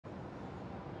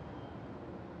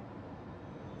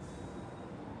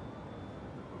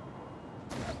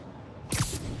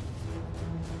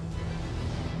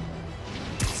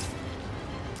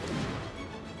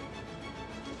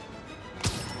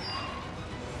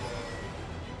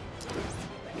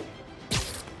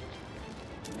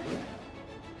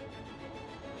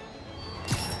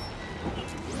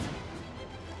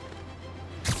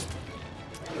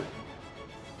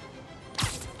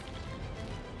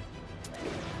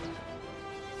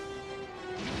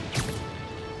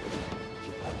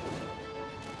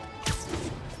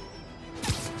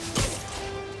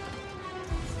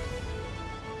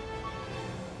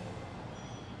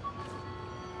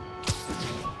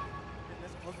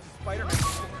Spider-Man.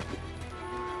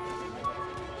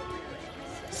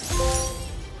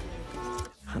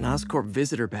 An Oscorp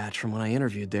visitor badge from when I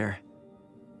interviewed there.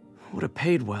 Would have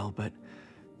paid well, but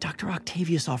Dr.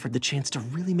 Octavius offered the chance to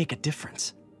really make a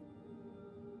difference.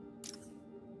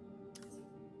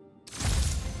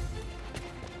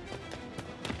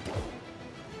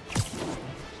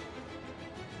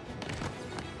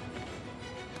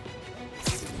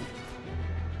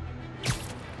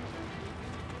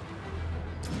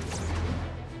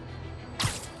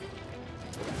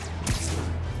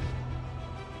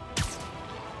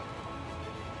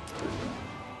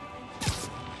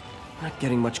 Not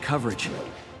getting much coverage.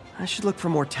 I should look for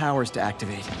more towers to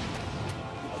activate.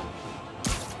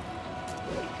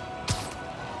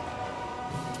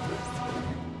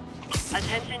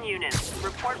 Attention units.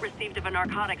 Report received of a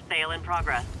narcotics sale in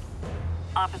progress.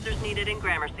 Officers needed in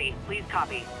Gramercy. Please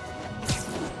copy.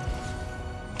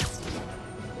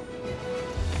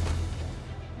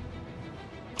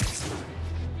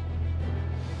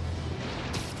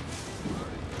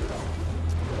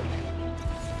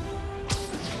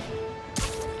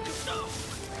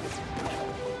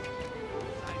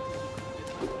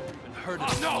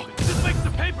 Oh no! This makes the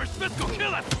paper! Smith will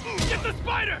kill us! Get the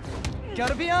spider!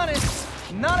 Gotta be honest,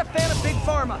 not a fan of Big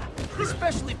Pharma.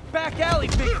 Especially back alley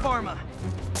Big Pharma.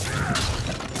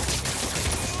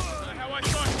 Not how I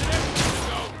thought today would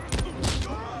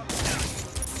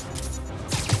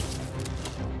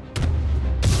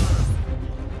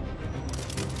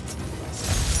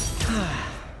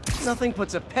go. Nothing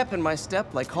puts a pep in my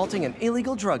step like halting an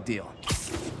illegal drug deal.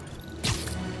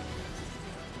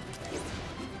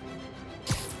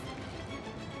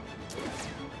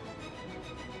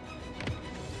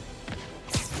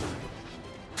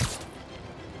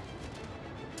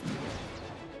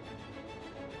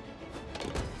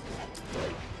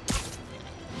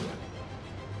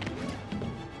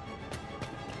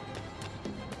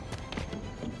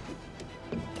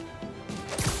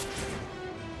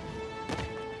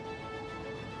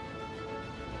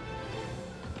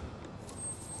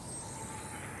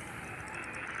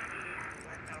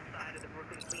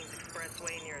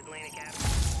 Near Atlantic Avenue.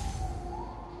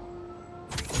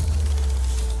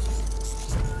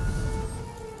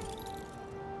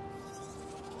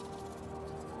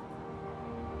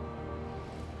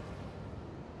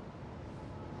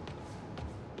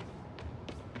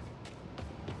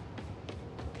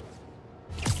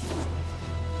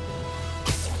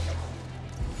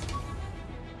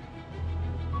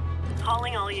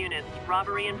 Calling all units.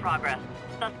 Robbery in progress.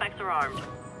 Suspects are armed.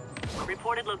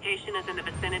 Reported location is in the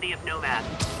vicinity of Nomad.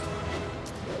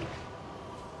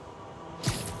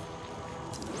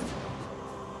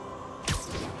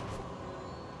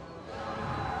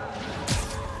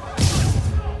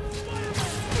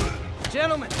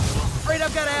 Gentlemen, afraid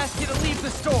I've got to ask you to leave the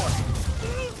store.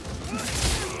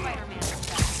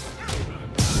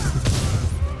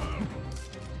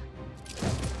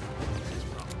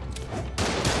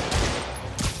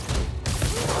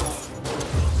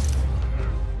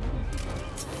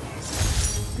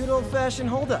 Good old-fashioned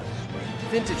holdup.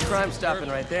 Vintage crime stopping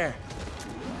right there.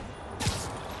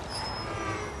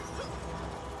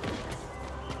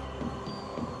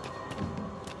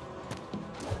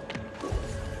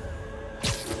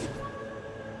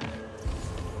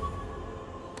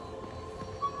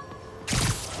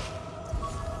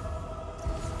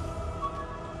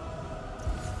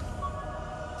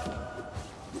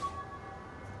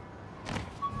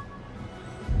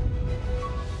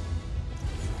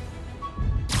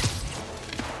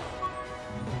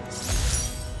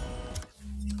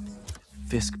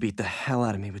 Fisk beat the hell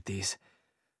out of me with these.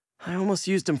 I almost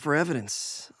used them for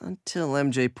evidence, until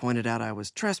MJ pointed out I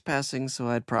was trespassing, so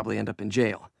I'd probably end up in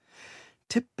jail.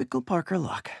 Typical Parker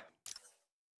luck.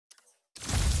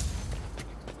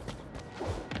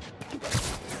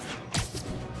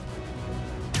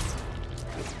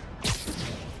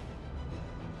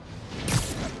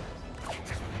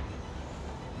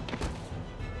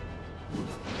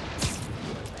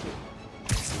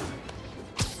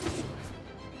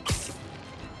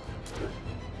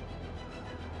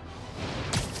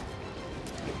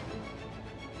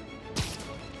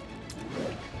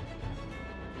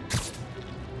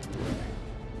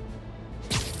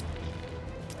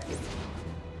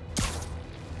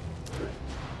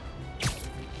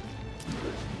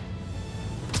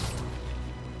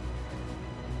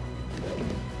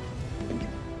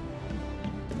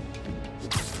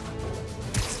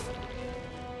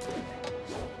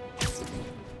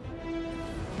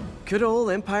 Good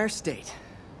old Empire State.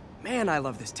 Man, I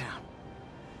love this town.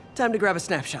 Time to grab a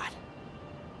snapshot.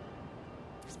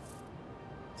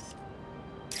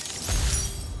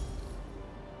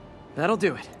 That'll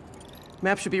do it.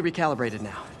 Map should be recalibrated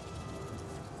now.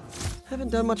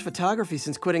 Haven't done much photography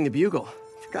since quitting the Bugle.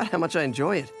 Forgot how much I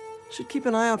enjoy it. Should keep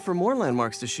an eye out for more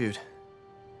landmarks to shoot.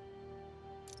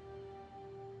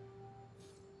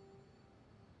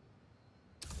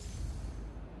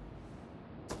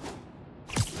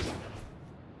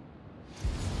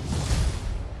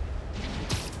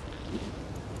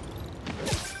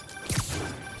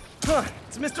 Huh,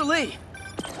 it's Mr. Lee.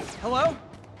 Hello?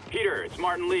 Peter, it's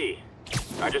Martin Lee.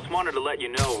 I just wanted to let you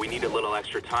know we need a little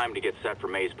extra time to get set for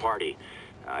May's party.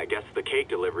 I guess the cake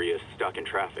delivery is stuck in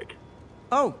traffic.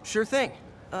 Oh, sure thing.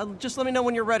 Just let me know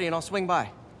when you're ready and I'll swing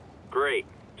by. Great.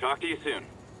 Talk to you soon.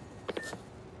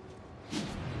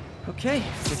 Okay,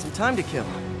 get some time to kill.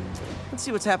 Let's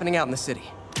see what's happening out in the city.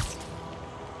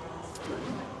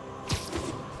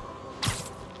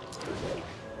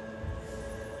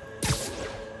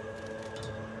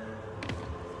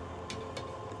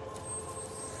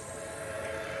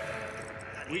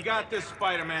 We got this,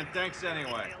 Spider-Man. Thanks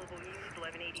anyway. Available news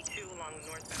 1182 along the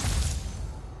northbound.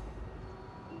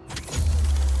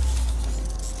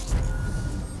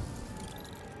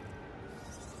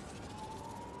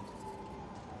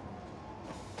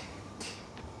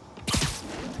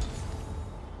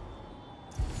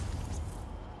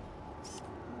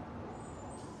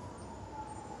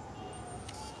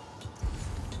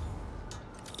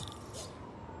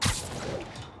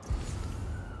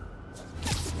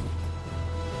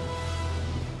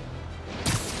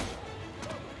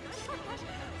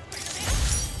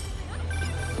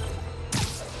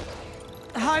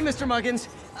 Hi, Mr. Muggins.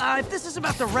 This is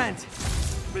about the rent.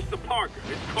 Mr. Parker,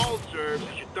 this call serves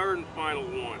as your third and final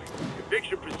warning.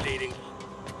 Eviction proceedings.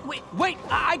 Wait!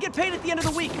 I get paid at the end of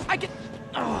the week. I get...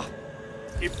 Ugh.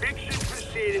 Eviction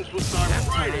proceedings will start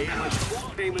Friday unless full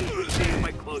payment is received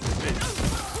by close of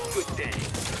business. Good day.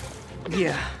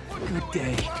 Yeah, good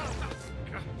day.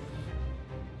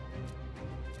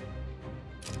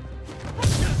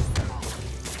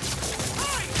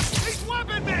 He's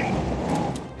weapon me!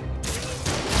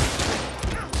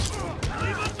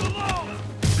 Leave us alone!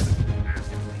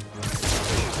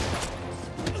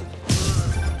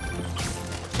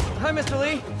 Hi, Mr.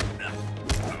 Lee.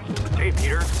 Hey,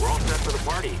 Peter, we're all set for the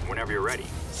party whenever you're ready.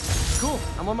 Cool,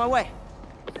 I'm on my way.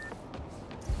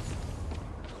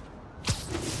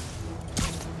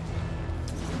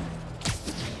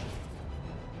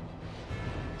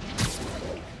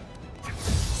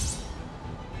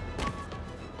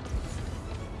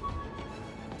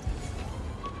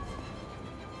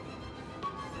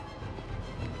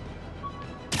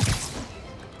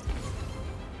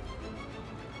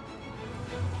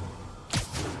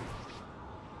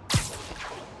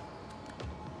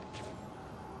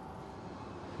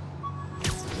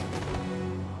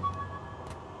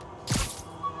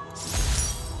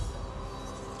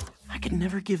 I could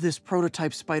never give this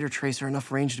prototype spider tracer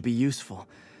enough range to be useful,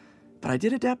 but I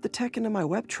did adapt the tech into my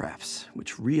web traps,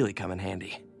 which really come in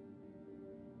handy.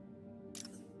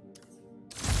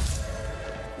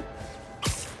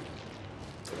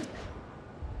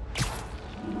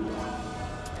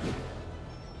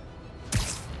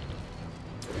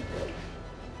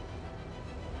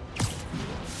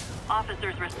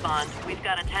 Officers respond. We've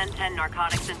got a 1010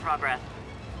 narcotics in progress.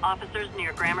 Officers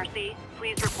near Gramercy,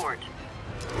 please report.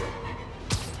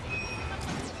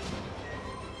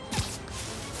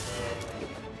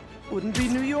 Wouldn't be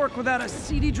New York without a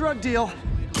seedy drug deal.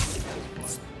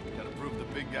 Gotta prove the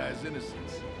big guy's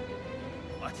innocence.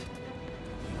 What?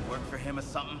 You work for him or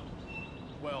something?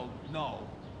 Well, no,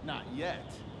 not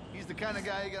yet. He's the kind of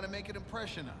guy you gotta make an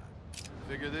impression on.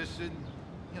 Figure this should,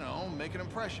 make an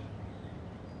impression.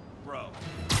 Bro.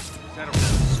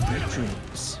 Sweet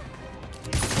dreams.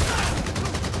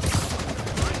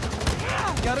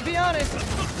 Gotta be honest,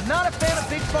 not a fan of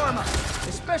Big Pharma.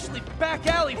 Especially back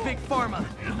alley Big Pharma.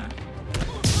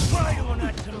 Why are you doing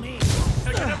that to me?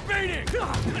 Taking a beating!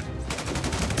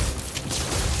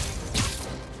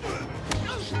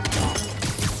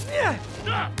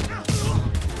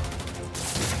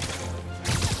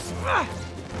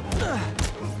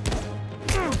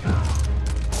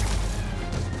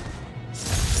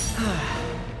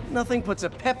 Nothing puts a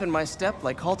pep in my step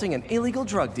like halting an illegal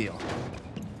drug deal.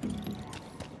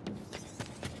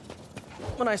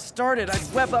 When I started,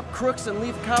 I'd web up crooks and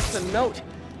leave cops a note.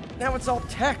 Now it's all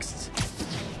texts.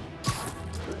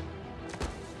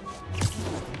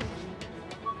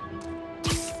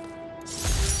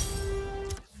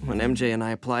 When MJ and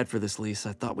I applied for this lease,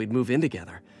 I thought we'd move in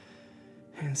together.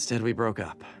 Instead, we broke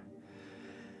up.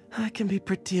 I can be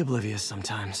pretty oblivious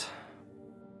sometimes.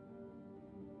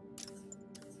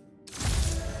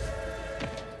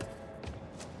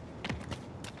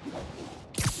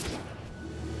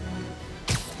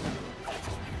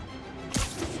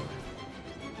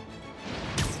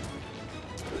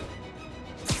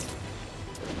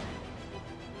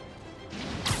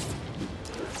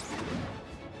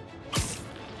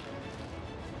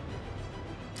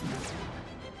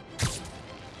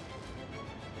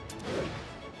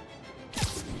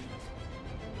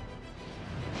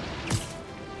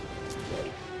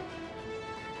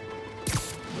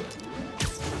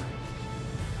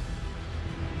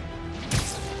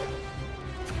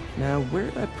 Now, where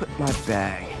did I put my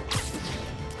bag?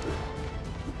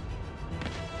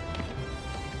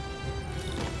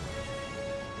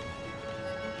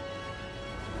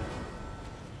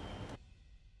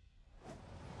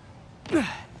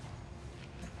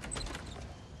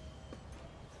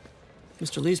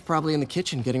 Mr. Lee's probably in the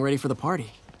kitchen getting ready for the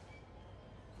party.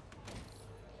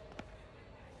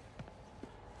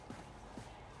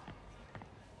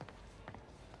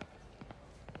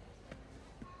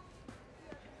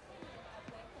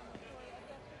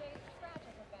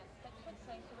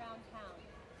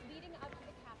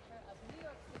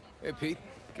 Hey, Pete.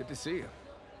 Good to see you.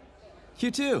 You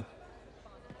too.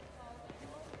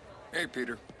 Hey,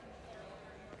 Peter.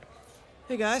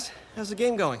 Hey guys, how's the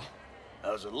game going?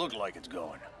 How's it look like it's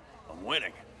going? I'm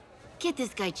winning. Get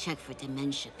this guy checked for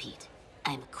dementia, Pete.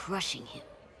 I'm crushing him.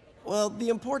 Well, the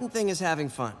important thing is having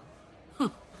fun.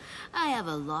 I have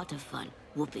a lot of fun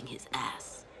whooping his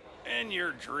ass. And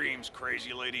your dreams,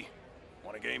 crazy lady.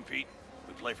 Want a game, Pete?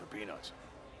 We play for peanuts.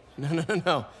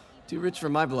 No. Too rich for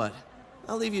my blood.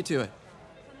 I'll leave you to it.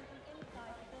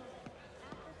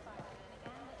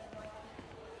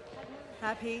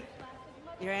 Hi, Pete.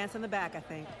 Your aunt's in the back, I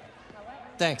think.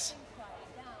 Thanks.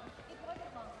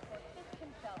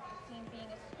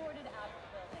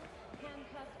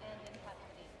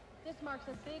 This marks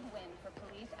a big win for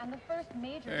police and the first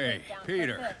major Hey, takedown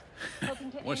Peter. for Fisk,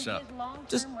 hoping to What's end up? his long-term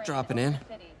Just reign dropping over in. the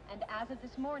city. And as of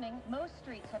this morning, most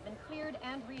streets have been cleared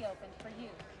and reopened for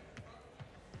use.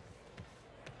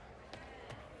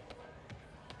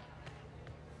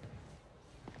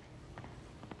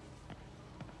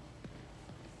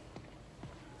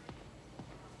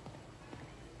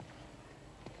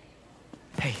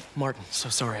 Hey, Martin, so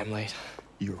sorry I'm late.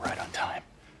 You were right on time.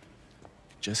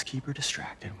 Just keep her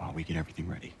distracted while we get everything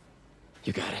ready.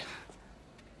 You got it.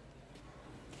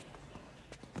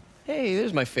 Hey,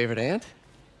 there's my favorite aunt.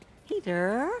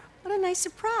 Peter, what a nice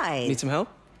surprise. Need some help?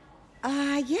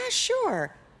 Yeah,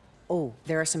 sure. Oh,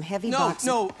 there are some heavy No, boxes.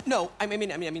 no. I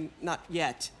mean, not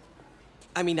yet.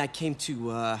 I mean, I came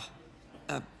to, I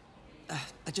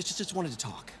just wanted to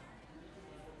talk.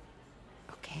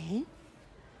 Okay.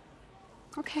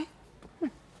 Okay.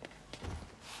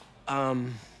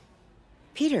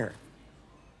 Peter,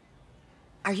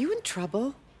 are you in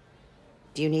trouble?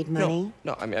 Do you need money?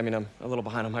 No, I mean, I'm a little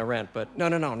behind on my rent, but no,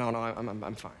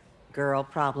 I'm fine. Girl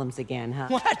problems again, huh?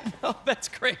 What? No, that's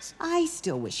crazy. I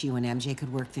still wish you and MJ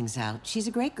could work things out. She's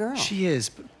a great girl. She is,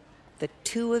 but... The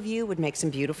two of you would make some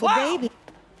beautiful Wow!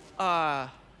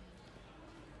 babies.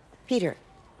 Peter,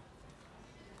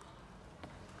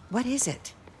 what is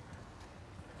it?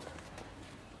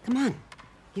 Come on,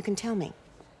 you can tell me.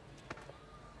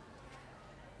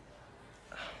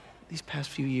 These past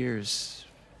few years,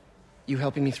 you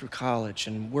helping me through college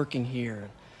and working here, and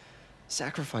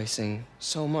sacrificing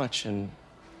so much and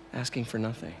asking for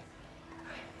nothing.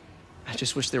 I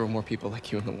just wish there were more people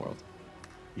like you in the world.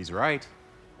 He's right.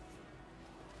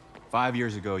 5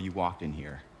 years ago, you walked in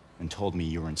here and told me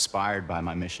you were inspired by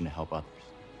my mission to help others.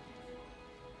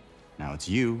 Now it's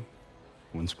you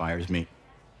who inspires me.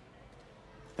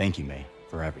 Thank you, May,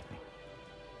 for everything.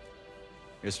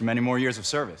 Here's to many more years of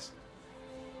service.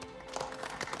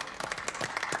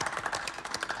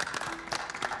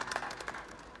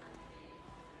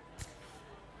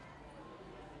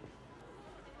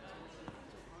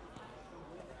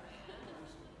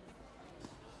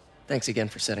 Thanks again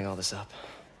for setting all this up.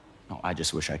 Oh, I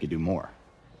just wish I could do more.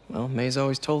 Well, May's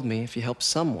always told me if you help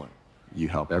someone, You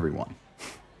help everyone.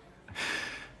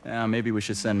 Maybe we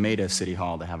should send May to City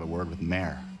Hall to have a word with the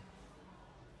mayor.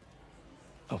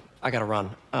 Oh, I gotta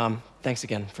run. Thanks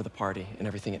again for the party and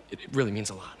everything. It really means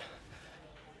a lot.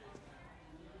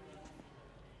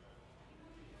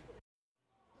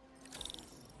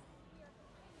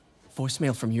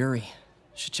 Voicemail from Yuri.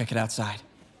 Should check it outside.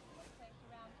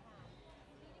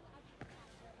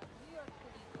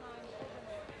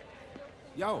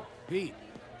 Yo, Pete.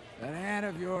 That aunt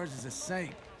of yours is a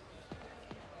saint.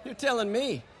 You're telling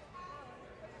me.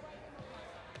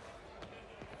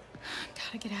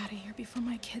 Gotta get out of here before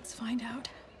my kids find out.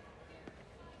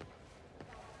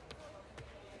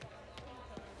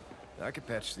 I could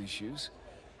patch these shoes.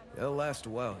 They'll last a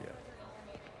while yet.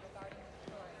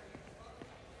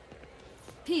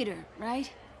 Peter,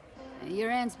 right?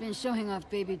 Your aunt's been showing off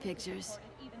baby pictures.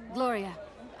 Gloria,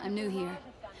 I'm new here.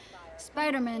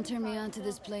 Spider-Man turned me on to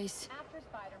this place.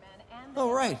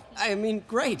 Oh, right. I mean,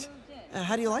 great.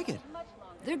 How do you like it?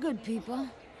 They're good people.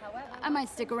 I might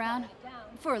stick around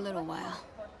for a little while.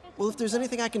 Well, if there's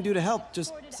anything I can do to help,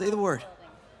 just say the word.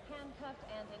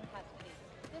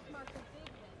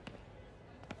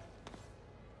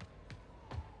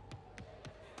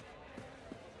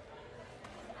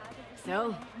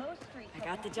 So, I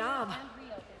got the job.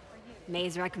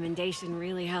 May's recommendation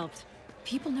really helped.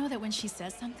 People know that when she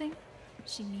says something,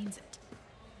 she means it.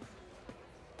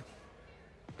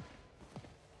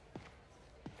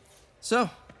 So,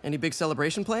 any big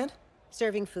celebration planned?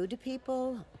 Serving food to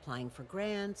people, applying for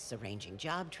grants, arranging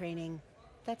job training.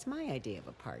 That's my idea of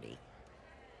a party.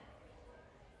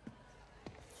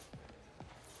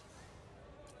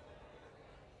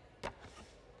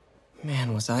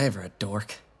 Man, was I ever a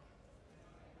dork.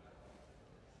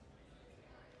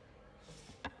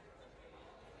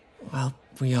 Well,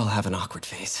 we all have an awkward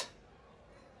phase.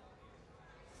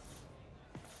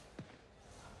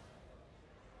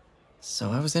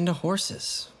 So I was into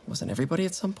horses. Wasn't everybody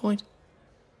at some point?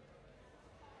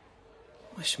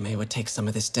 Wish May would take some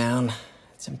of this down.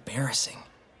 It's embarrassing.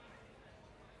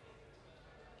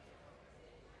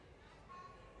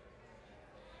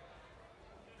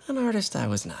 An artist I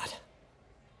was not.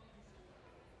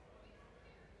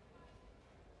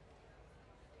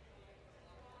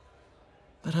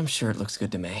 But I'm sure it looks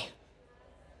good to May.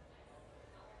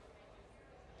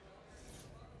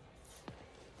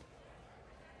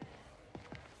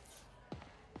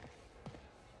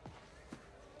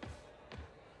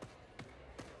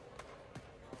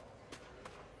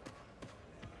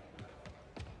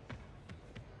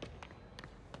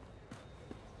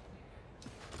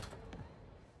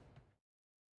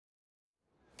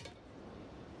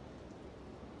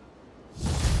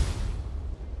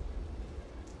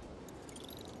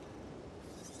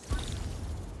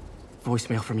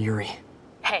 Voicemail from Yuri.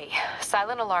 Hey,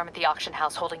 silent alarm at the auction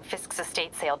house holding Fisk's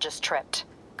estate sale just tripped.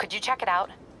 Could you check it out?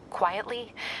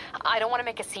 Quietly? I don't want to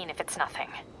make a scene if it's nothing.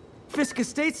 Fisk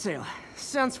estate sale.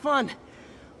 Sounds fun.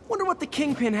 Wonder what the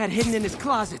Kingpin had hidden in his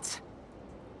closets.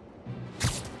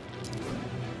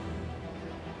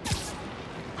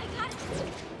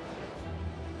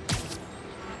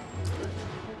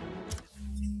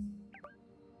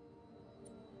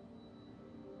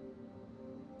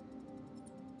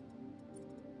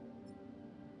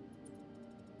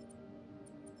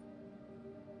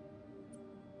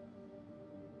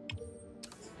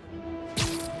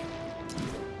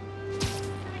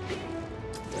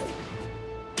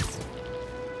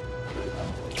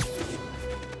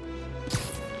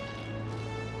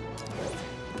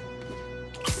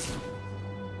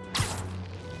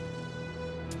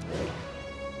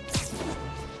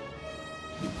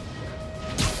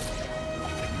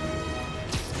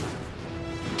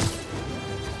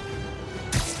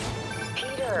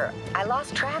 I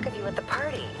lost track of you at the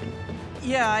party.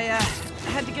 Yeah, I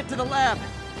had to get to the lab.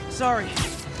 Sorry.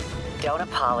 Don't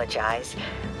apologize.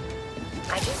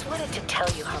 I just wanted to tell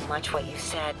you how much what you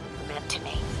said meant to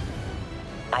me.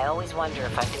 I always wonder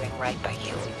if I'm doing right by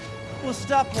you. Well,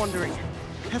 stop wondering.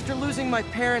 After losing my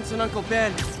parents and Uncle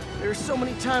Ben, there are so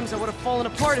many times I would have fallen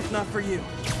apart if not for you.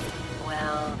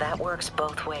 Well, that works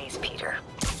both ways, Peter.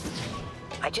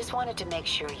 I just wanted to make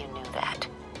sure you knew that.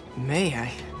 May,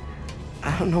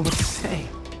 I don't know what to say.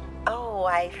 Oh,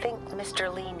 I think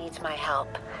Mr. Lee needs my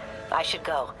help. I should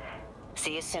go.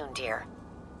 See you soon, dear.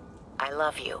 I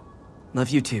love you. Love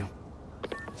you too.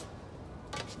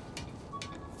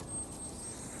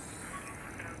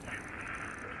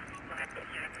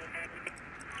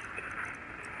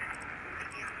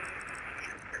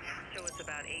 Show us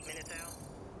about 8 minutes out.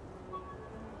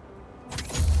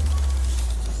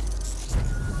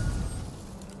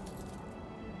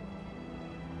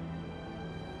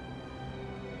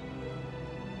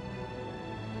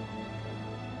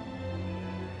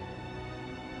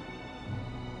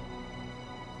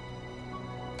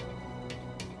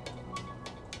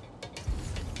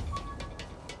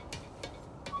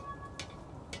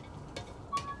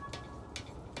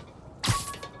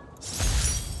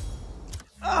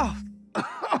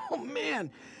 Oh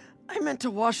man, I meant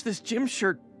to wash this gym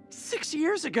shirt 6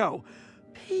 years ago.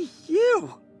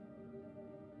 PU.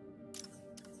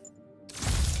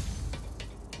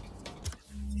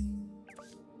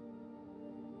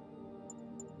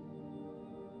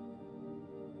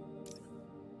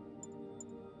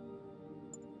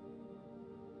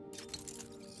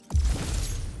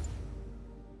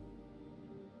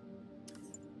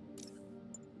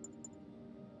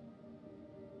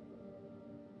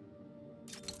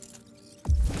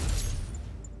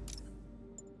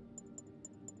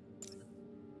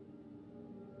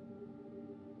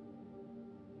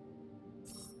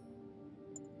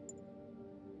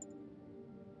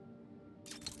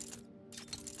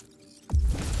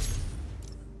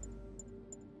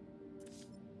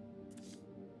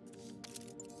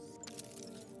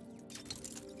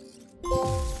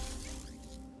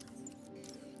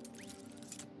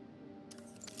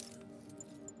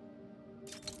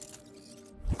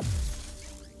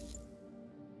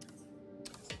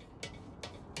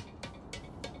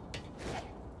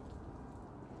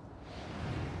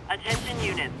 Attention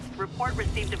units. Report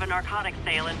received of a narcotics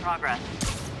sale in progress.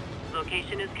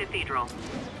 Location is Cathedral.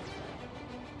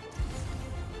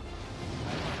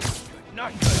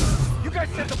 Not good. You guys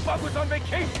said the bug was on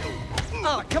vacation.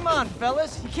 Oh, come on,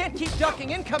 fellas. You can't keep ducking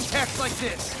income tax like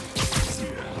this. It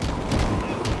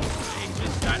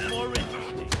just got more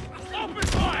interesting. Open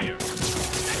fire!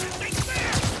 Everything's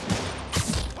there!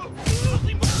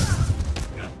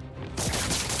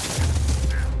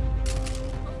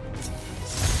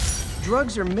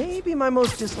 Drugs are maybe my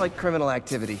most disliked criminal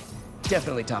activity.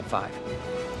 Definitely top 5.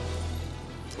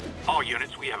 All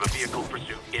units, we have a vehicle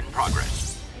pursuit in progress.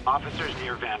 Officers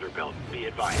near Vanderbilt, be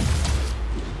advised.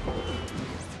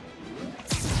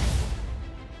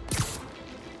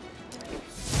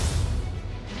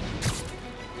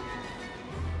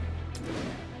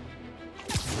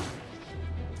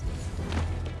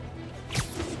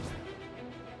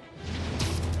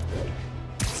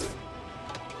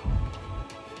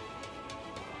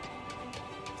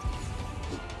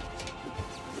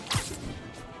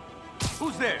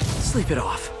 Who's there? Sleep it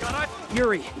off.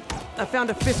 Yuri, I found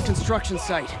a Fisk construction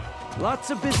site. Lots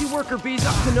of busy worker bees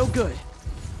up to no good.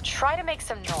 Try to make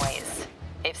some noise.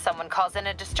 If someone calls in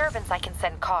a disturbance, I can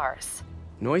send cars.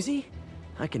 Noisy?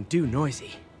 I can do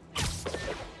noisy.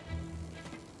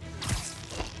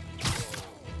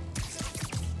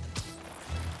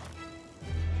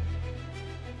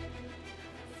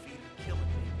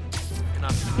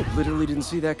 Literally didn't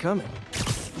see that coming.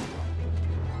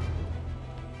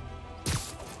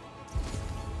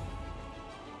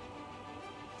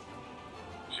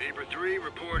 Zebra 3,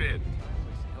 report in.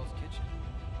 Hell's Kitchen.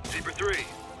 Zebra 3.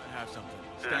 I have something.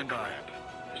 Stand by. Crap.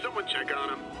 Someone check on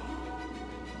him.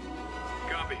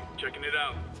 Copy. Checking it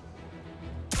out.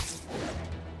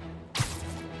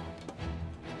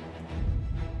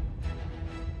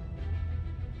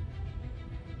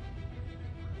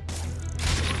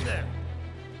 Who's there?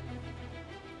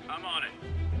 I'm on it.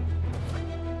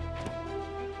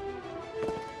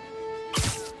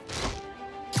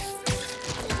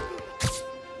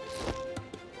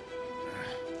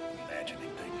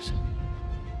 Imagining things.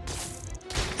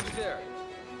 Who's there?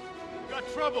 We got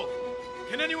trouble.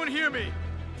 Can anyone hear me?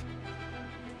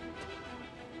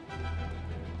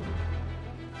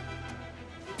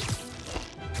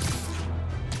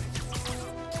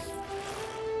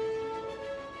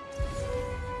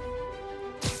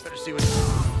 Better see what.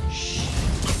 Shh.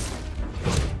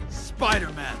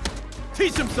 Spider-Man.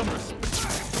 Teach him some respect.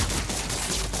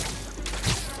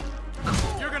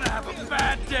 You're gonna have a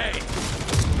bad day.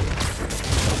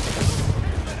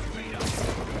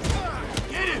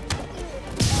 Get him!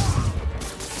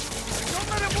 Don't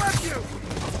let him work you!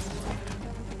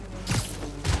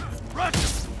 Rush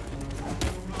him!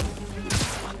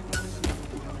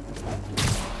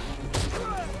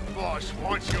 Boss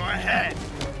wants your head.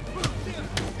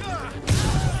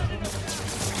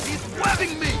 He's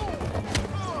webbing me!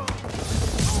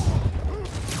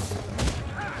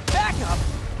 Back up!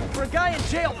 For a guy in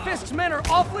jail, Fisk's men are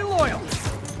awfully loyal.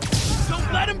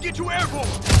 Don't let him get you airborne!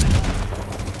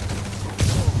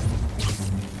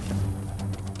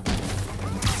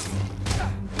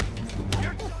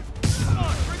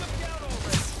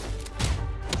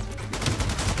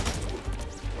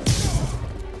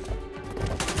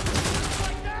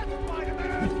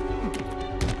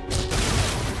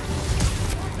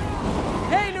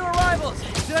 Hey, new arrivals!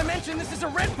 Did I mention this is a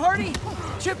rent party?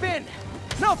 Chip in.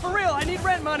 No, for real, I need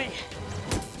rent money.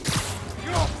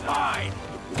 You're fine!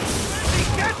 He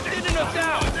gets it in us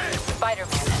now!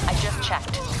 Spider-Man, I just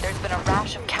checked. There's been a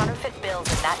rash of counterfeit bills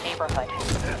in that neighborhood.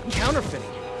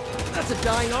 Counterfeiting? That's a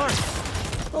dying art.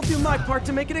 I'll do my part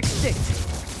to make it extinct.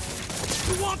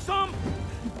 You want some?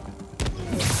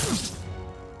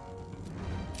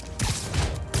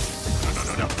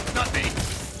 No, not me!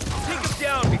 Take him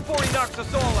down before he knocks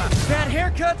us all out. Bad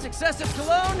haircuts, excessive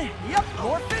cologne. Yep,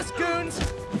 more Fisk goons.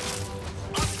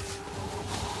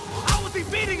 How was he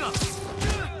beating us?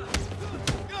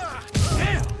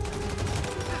 Damn!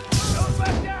 Go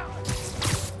back down!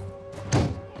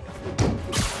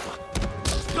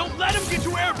 Don't let him get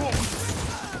you airborne!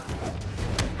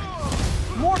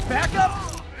 More backup?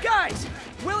 Guys,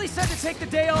 Willie said to take the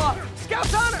day off.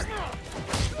 Scout's honor.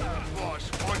 Boss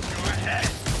wants your head.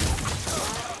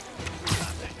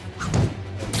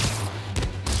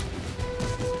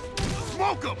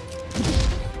 Smoke him!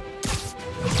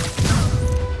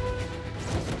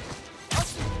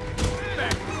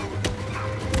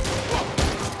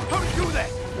 How'd you do that?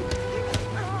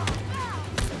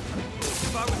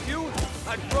 If I was you,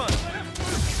 I'd run.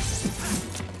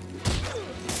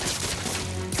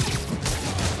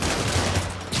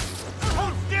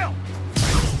 Hold still!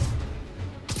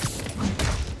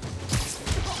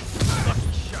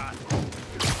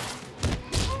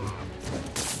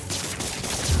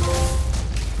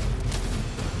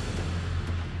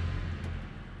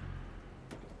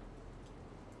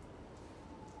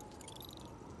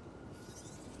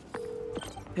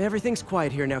 Everything's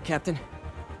quiet here now, Captain.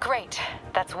 Great.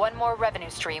 That's one more revenue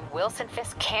stream Wilson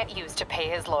Fisk can't use to pay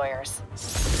his lawyers.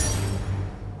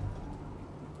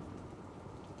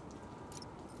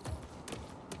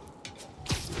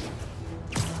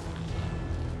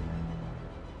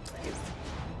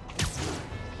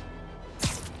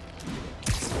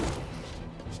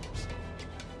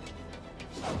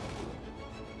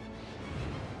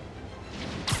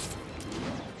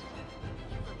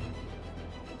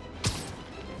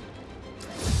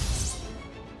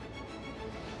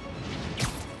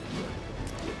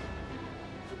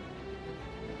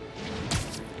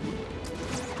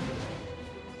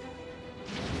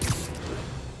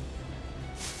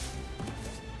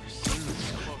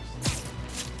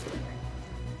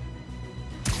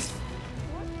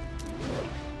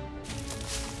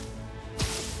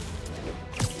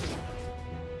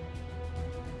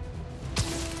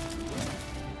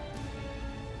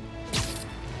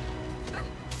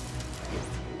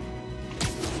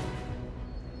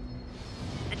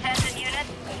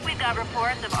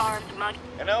 Reports of armed mugging.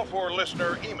 And now for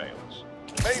listener emails.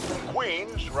 May from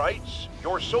Queens writes,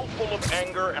 "You're so full of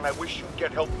anger and I wish you'd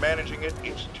get help managing it.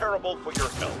 It's terrible for your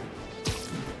health."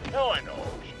 Now I know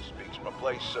she speaks from a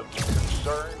place of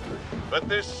concern, but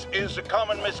this is a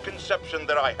common misconception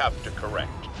that I have to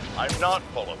correct. I'm not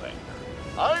full of anger.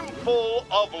 I'm full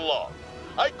of love.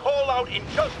 I call out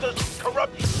injustice,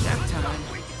 corruption.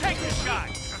 Take this guy!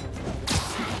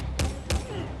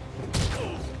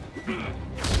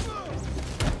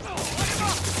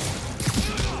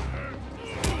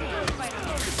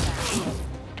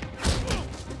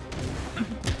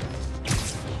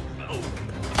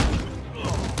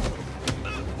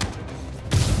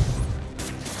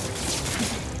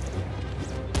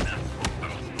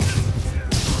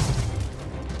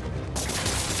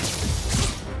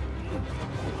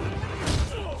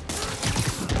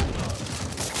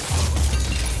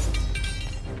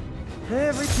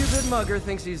 Every two-bit mugger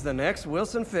thinks he's the next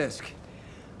Wilson Fisk.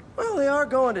 Well, they are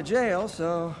going to jail,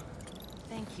 so...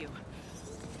 Thank you.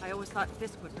 I always thought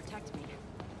Fisk would protect me.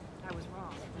 I was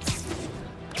wrong.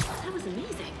 That was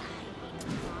amazing.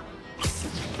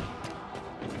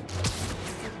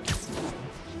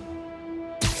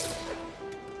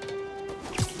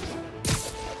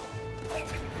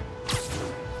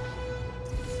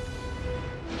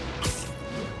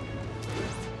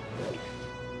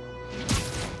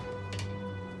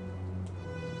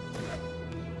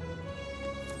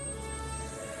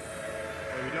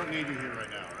 We don't need you here right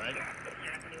now, right?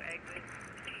 Avenue exit.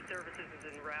 Services is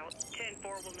en route.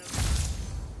 10-4 will know.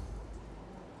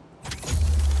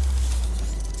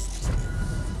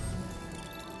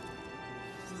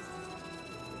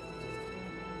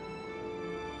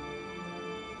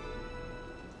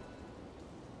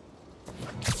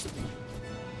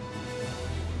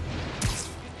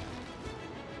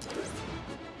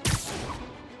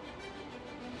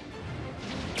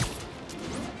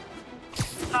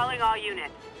 Calling all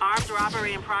units. Armed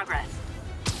robbery in progress.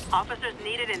 Officers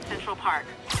needed in Central Park.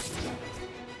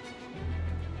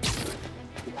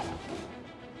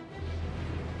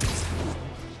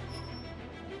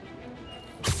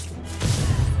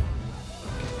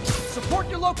 Support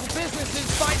your local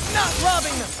businesses by not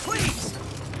robbing them, please!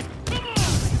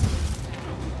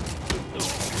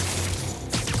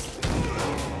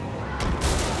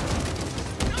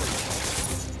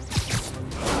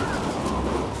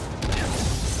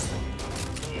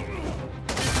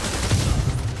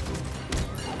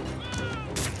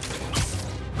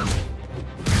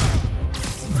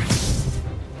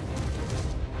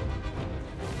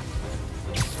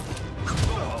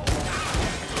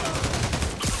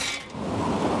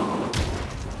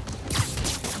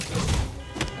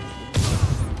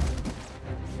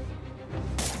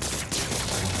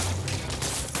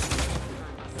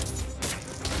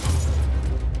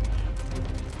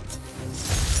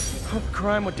 Hope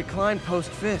crime would decline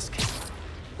post-Fisk.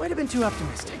 Might have been too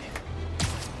optimistic.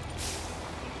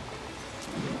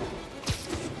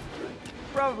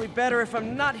 Probably better if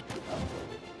I'm not...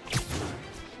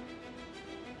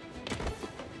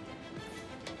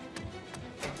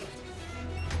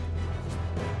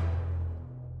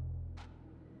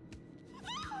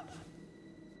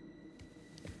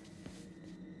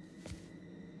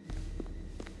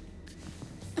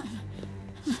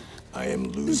 I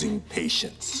am losing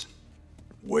patience.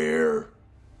 Where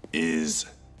is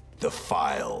the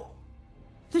file?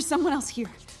 There's someone else here.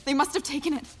 They must have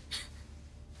taken it.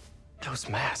 Those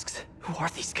masks. Who are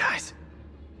these guys?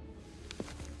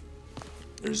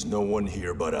 There's no one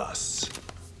here but us.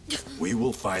 We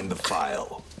will find the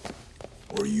file,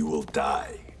 or you will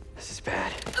die. This is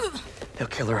bad. They'll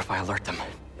kill her if I alert them.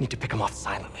 Need to pick them off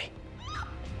silently.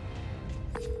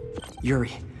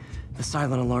 Yuri, the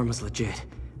silent alarm was legit.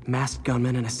 Masked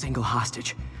gunmen and a single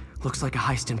hostage. Looks like a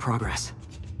heist in progress.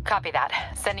 Copy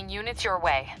that. Sending units your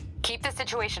way. Keep the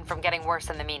situation from getting worse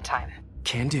in the meantime.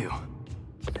 Can do.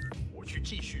 我去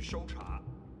继续搜查。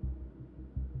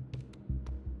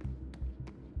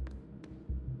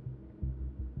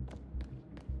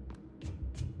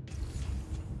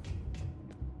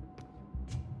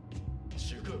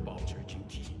时刻保持警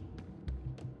惕。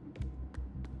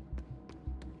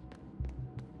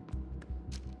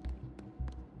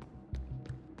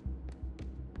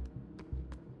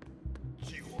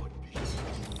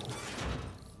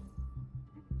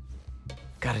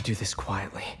Gotta do this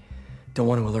quietly. Don't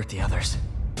want to alert the others.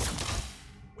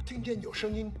 我听见有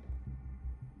声音。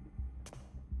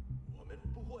我们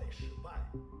不会失败。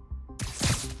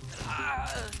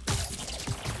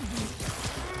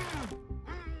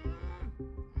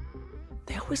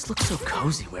They always look so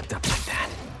cozy whipped up like that.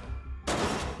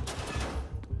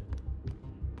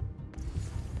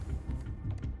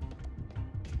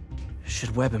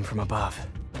 Should web him from above.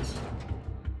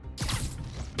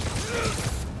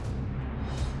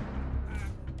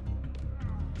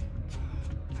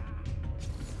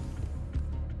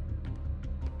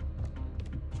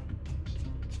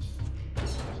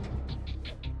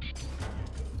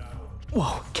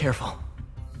 Whoa, careful.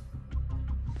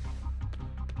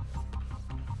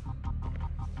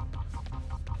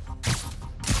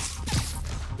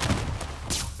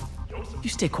 You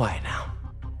stay quiet now.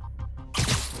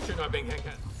 去那边看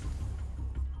看。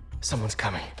 Someone's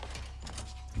coming.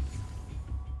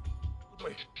 不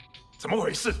对，怎么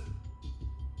回事？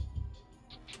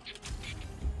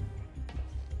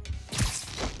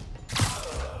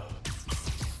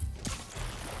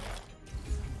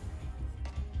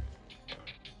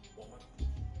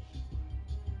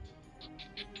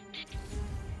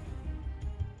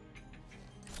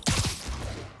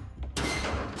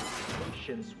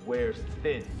 Patience wears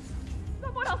thin.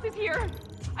 Someone else is here.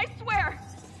 I swear.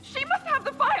 She must have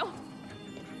the file.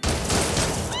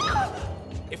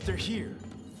 If they're here,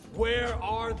 where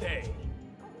are they?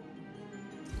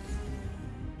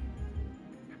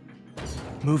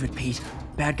 Move it, Pete.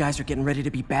 Bad guys are getting ready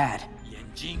to be bad. 眼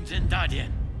睛睁大点，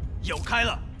有开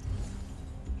了。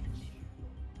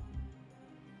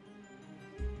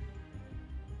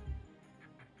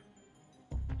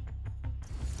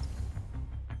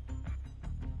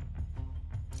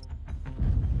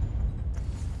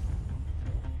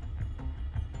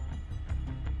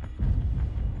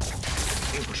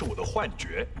 并不是我的幻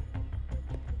觉。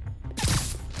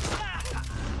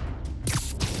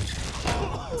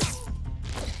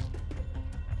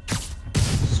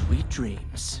 Sweet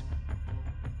dreams.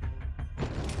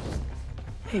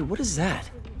 Hey, what is that?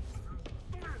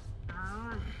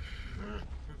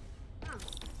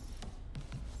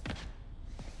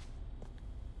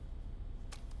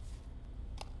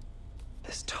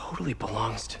 This totally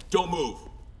belongs to... Don't move.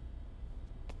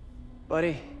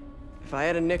 Buddy, if I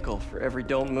had a nickel for every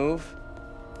don't move...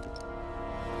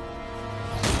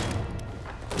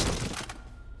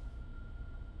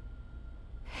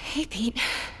 Hey, Pete.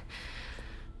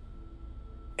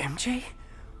 MJ?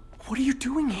 What are you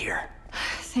doing here?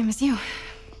 Same as you.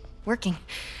 Working.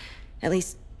 At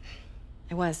least,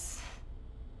 I was.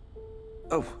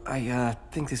 Oh, I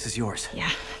think this is yours.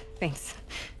 Yeah, thanks.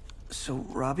 So,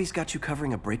 Robbie's got you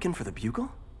covering a break-in for the Bugle?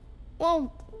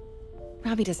 Well,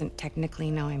 Robbie doesn't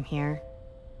technically know I'm here.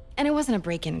 And it wasn't a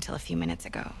break-in until a few minutes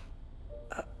ago.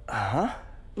 Uh-huh?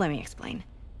 Let me explain.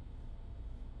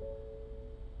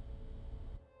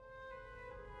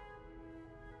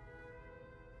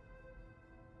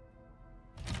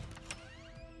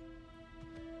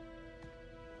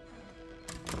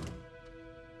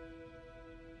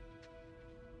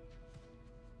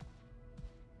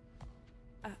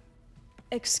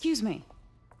 Excuse me.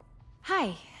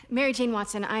 Hi, Mary Jane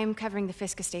Watson. I'm covering the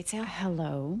Fisk estate sale.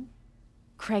 Hello.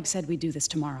 Craig said we'd do this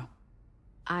tomorrow.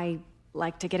 I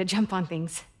like to get a jump on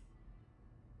things.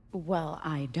 Well,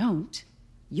 I don't.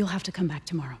 You'll have to come back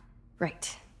tomorrow.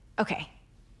 Right. Okay.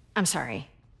 I'm sorry.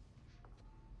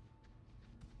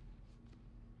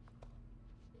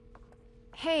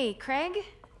 Hey, Craig?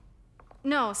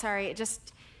 No, sorry. It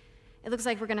looks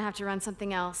like we're gonna have to run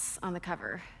something else on the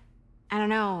cover. I don't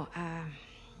know,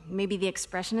 maybe the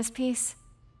expressionist piece?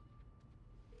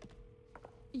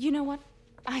 You know what?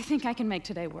 I think I can make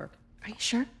today work. Are you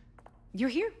sure? You're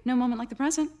here. No moment like the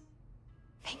present.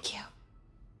 Thank you.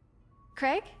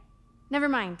 Craig? Never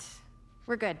mind.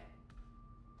 We're good.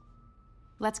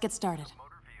 Let's get started.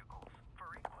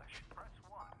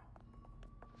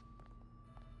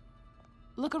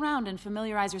 Look around and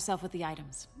familiarize yourself with the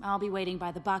items. I'll be waiting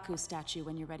by the Baku statue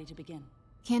when you're ready to begin.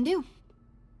 Can do.